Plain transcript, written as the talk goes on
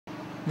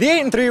The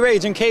 8-3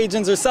 Ragin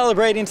Cajuns are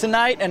celebrating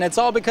tonight, and it's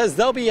all because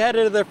they'll be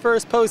headed to their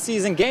first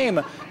postseason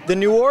game, the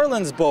New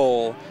Orleans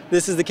Bowl.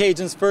 This is the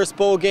Cajuns' first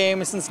bowl game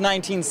since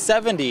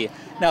 1970.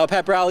 Now a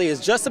pep rally is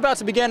just about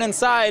to begin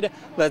inside.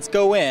 Let's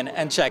go in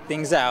and check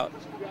things out.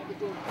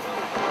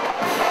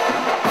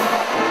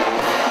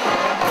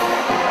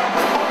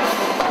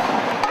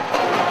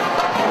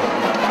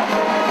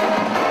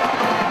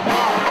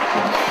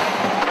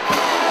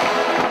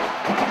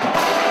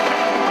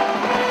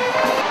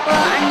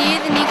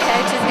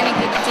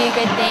 Do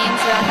good things,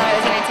 but I thought it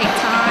was going to take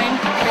time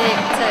for it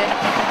to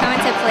come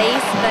into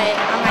place, but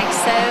I'm like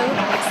so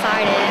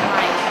excited and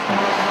like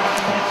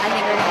I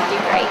think we're going to do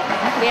great.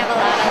 We have a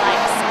lot of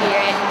like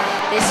spirit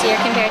this year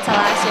compared to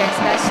last year,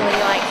 especially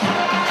like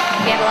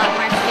we have a lot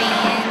more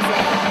fans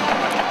and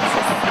it's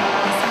just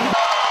awesome.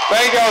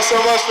 Thank y'all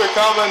so much for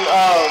coming.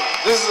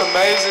 This is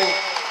amazing.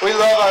 We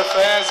love our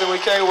fans and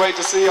we can't wait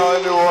to see y'all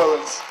in New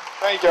Orleans.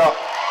 Thank y'all.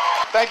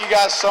 Thank you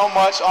guys so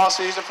much all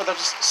season for the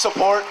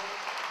support.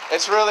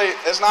 It's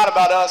not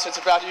about us, it's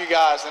about you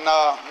guys. And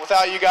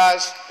without you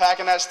guys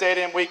packing that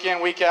stadium week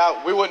in, week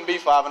out, we wouldn't be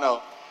 5-0.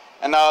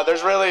 And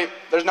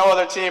there's no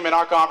other team in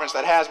our conference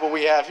that has what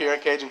we have here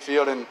at Cajun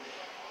Field, and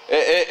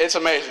it's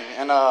amazing.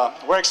 And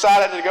we're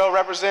excited to go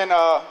represent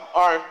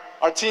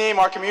our team,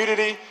 our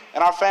community,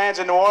 and our fans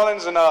in New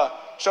Orleans and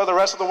show the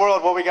rest of the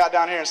world what we got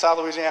down here in South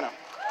Louisiana.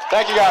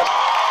 Thank you guys.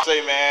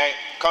 Say, man,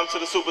 come to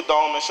the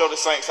Superdome and show the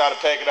Saints how to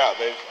pack it out,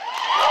 baby.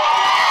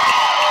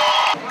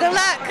 Good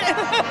luck.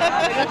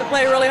 They got to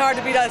play really hard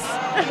to beat us.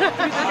 The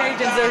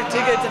Cajuns are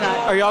too good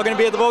tonight. Are y'all going to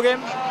be at the bowl game?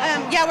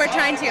 Yeah, we're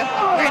trying to.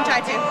 We're going to try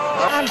to.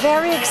 I'm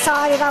very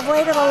excited. I've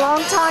waited a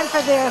long time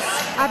for this.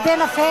 I've been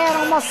a fan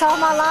almost all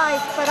my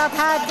life, but I've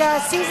had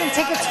season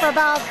tickets for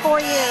about 4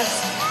 years.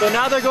 So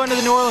now they're going to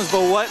the New Orleans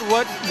Bowl.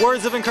 What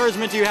words of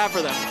encouragement do you have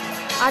for them?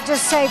 I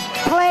just say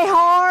play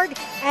hard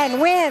and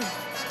win.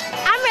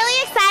 I'm really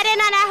excited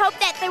and I hope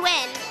that they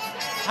win.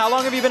 How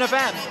long have you been a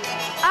fan?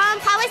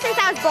 Probably since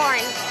I was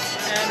born.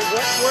 And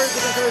what words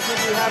of encouragement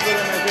do you have for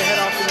them as they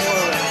head off to New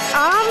Orleans?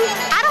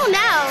 I don't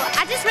know.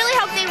 I just really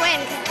hope they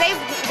win because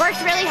they've worked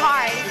really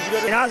hard.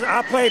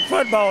 I played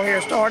football here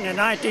starting in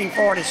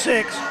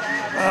 1946,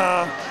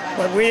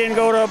 but we didn't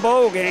go to a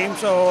bowl game,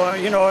 so,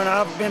 and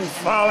I've been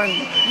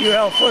following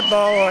UL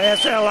football, or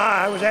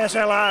SLI. It was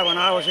SLI when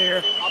I was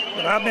here,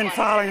 but I've been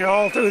following it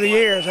all through the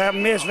years. I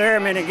haven't missed very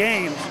many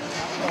games.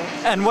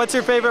 And what's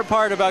your favorite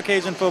part about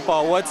Cajun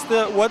football? What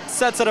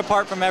sets it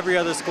apart from every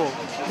other school?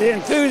 The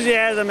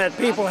enthusiasm that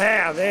people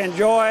have. They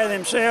enjoy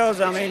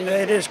themselves. I mean,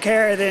 they just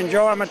carry the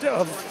enjoyment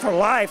for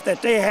life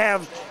that they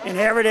have in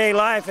everyday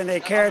life, and they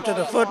carry it to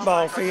the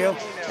football field.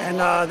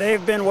 And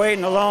they've been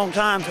waiting a long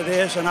time for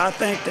this, and I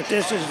think that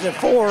this is the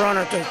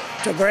forerunner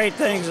to great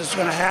things that's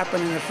going to happen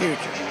in the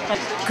future.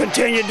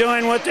 Continue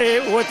doing what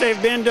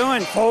they've been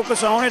doing.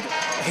 Focus on it.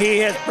 He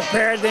has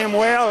prepared them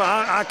well.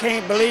 I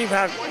can't believe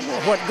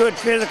what good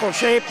physical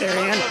shape they're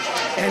in,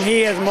 and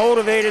he has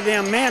motivated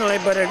them mentally.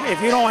 But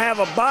if you don't have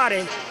a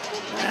body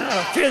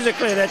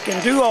physically that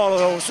can do all of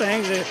those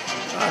things,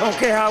 I don't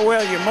care how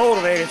well you're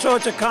motivated. So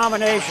it's a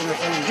combination of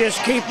things.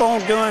 Just keep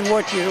on doing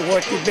what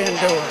you've been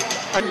doing.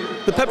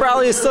 The pep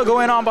rally is still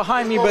going on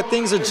behind me, but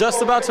things are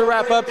just about to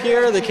wrap up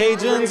here. The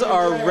Cajuns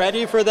are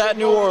ready for that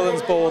New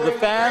Orleans Bowl. The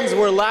fans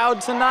were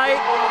loud tonight,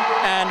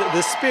 and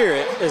the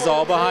spirit is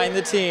all behind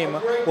the team.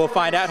 We'll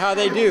find out how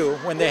they do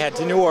when they head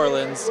to New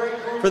Orleans.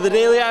 For the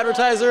Daily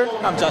Advertiser,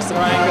 I'm Justin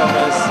Ryan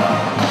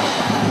Gomez.